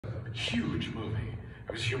huge movie.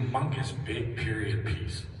 It was humongous, big period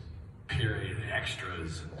piece, period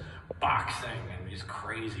extras, and boxing, and these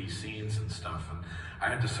crazy scenes and stuff. And I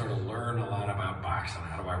had to sort of learn a lot about boxing.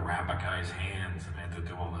 How do I wrap a guy's hands? And I had to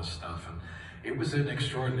do all this stuff. And it was an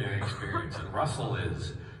extraordinary experience. And Russell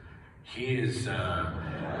he is a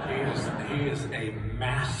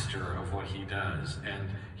master of what he does, and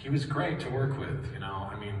he was great to work with. You know,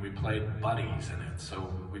 I mean, we played buddies in it,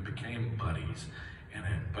 so we became buddies in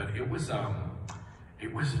it. But it was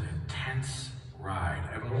an intense ride.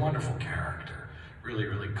 It was a wonderful character, really,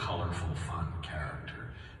 really colorful, fun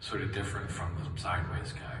character, sort of different from the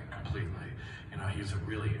Sideways guy completely. You know, he's a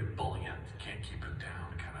really ebullient, can't keep it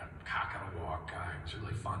down, kind of cock and a walk guy. It was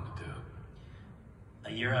really fun to do.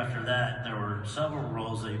 A year after that, there were several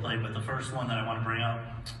roles that you played, but the first one that I want to bring up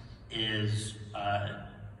is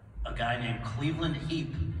a guy named Cleveland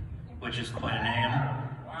Heap, which is quite a name.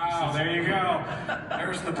 Wow, there you go.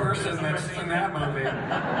 There's the person that's seen that movie.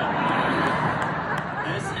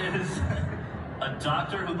 This is a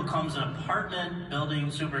doctor who becomes an apartment building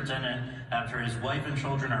superintendent after his wife and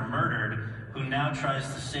children are murdered, who now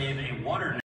tries to save a water